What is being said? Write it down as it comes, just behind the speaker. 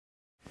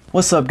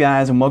What's up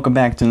guys, and welcome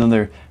back to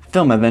another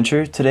film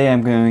adventure. Today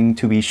I'm going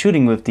to be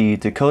shooting with the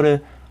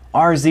Dakota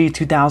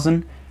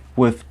RZ-2000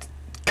 with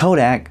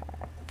Kodak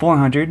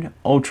 400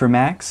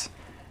 UltraMax,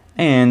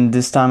 and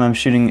this time I'm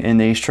shooting in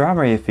a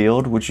strawberry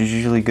field, which is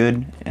usually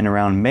good in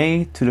around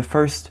May to the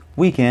first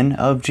weekend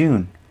of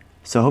June.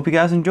 So hope you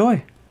guys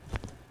enjoy.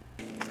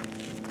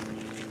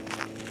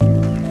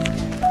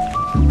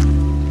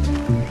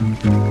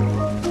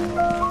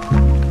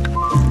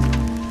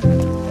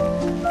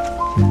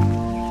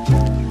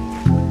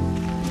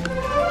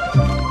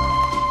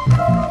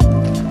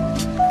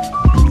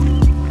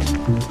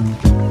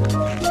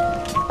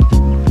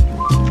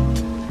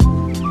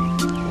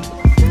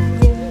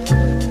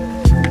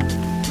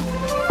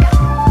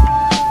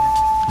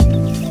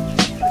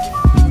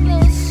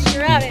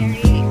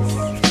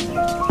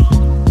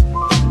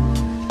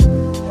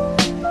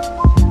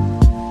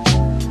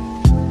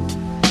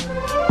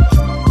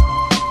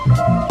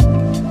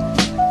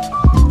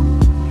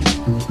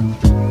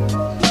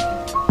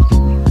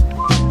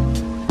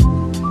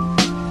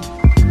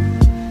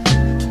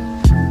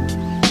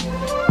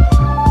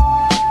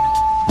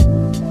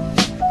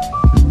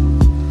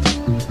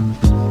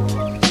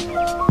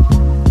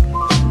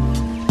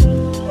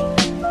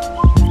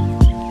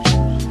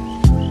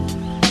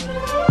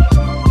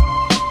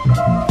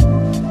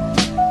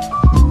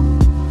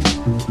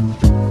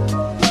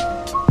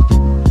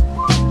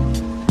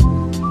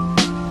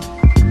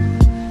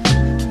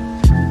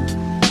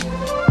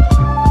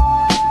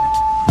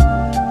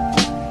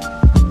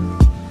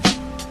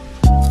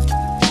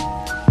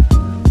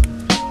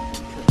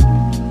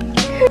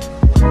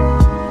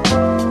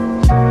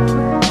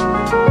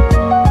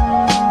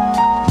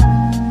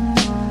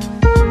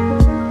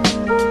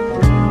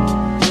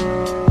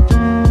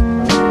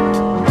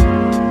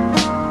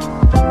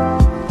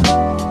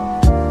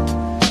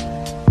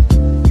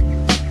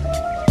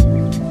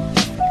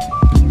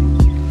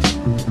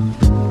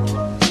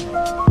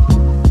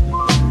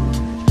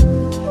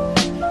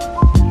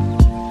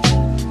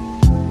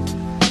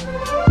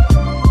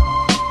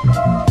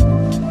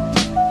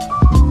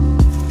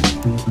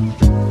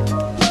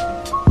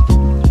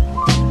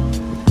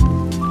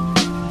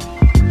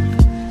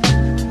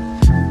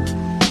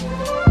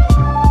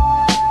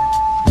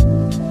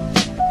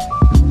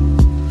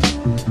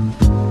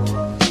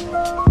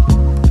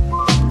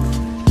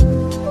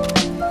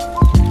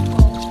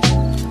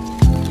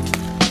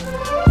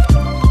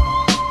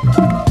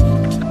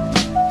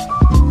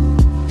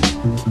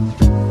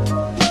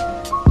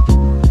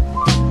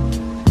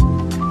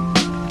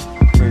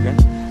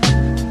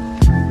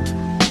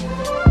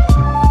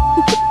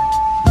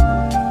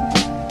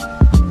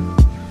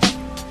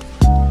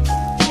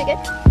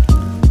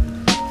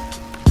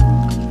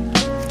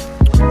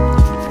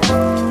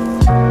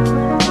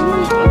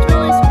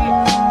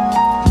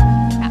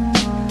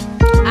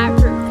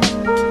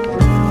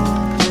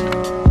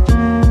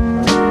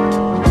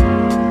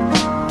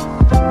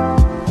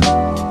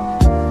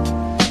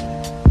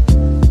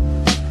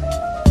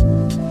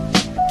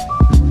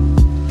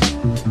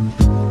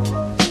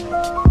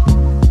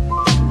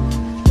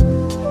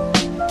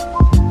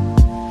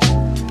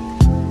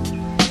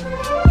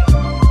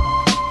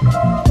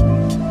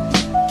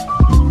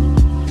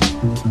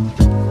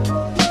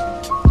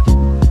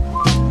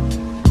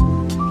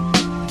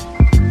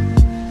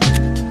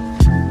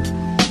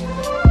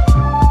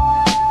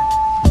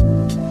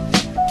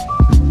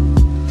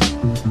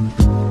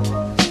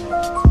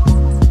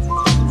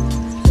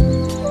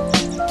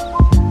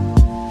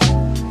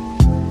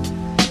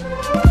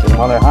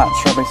 While they're hot,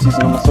 strawberry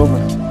season almost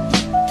over.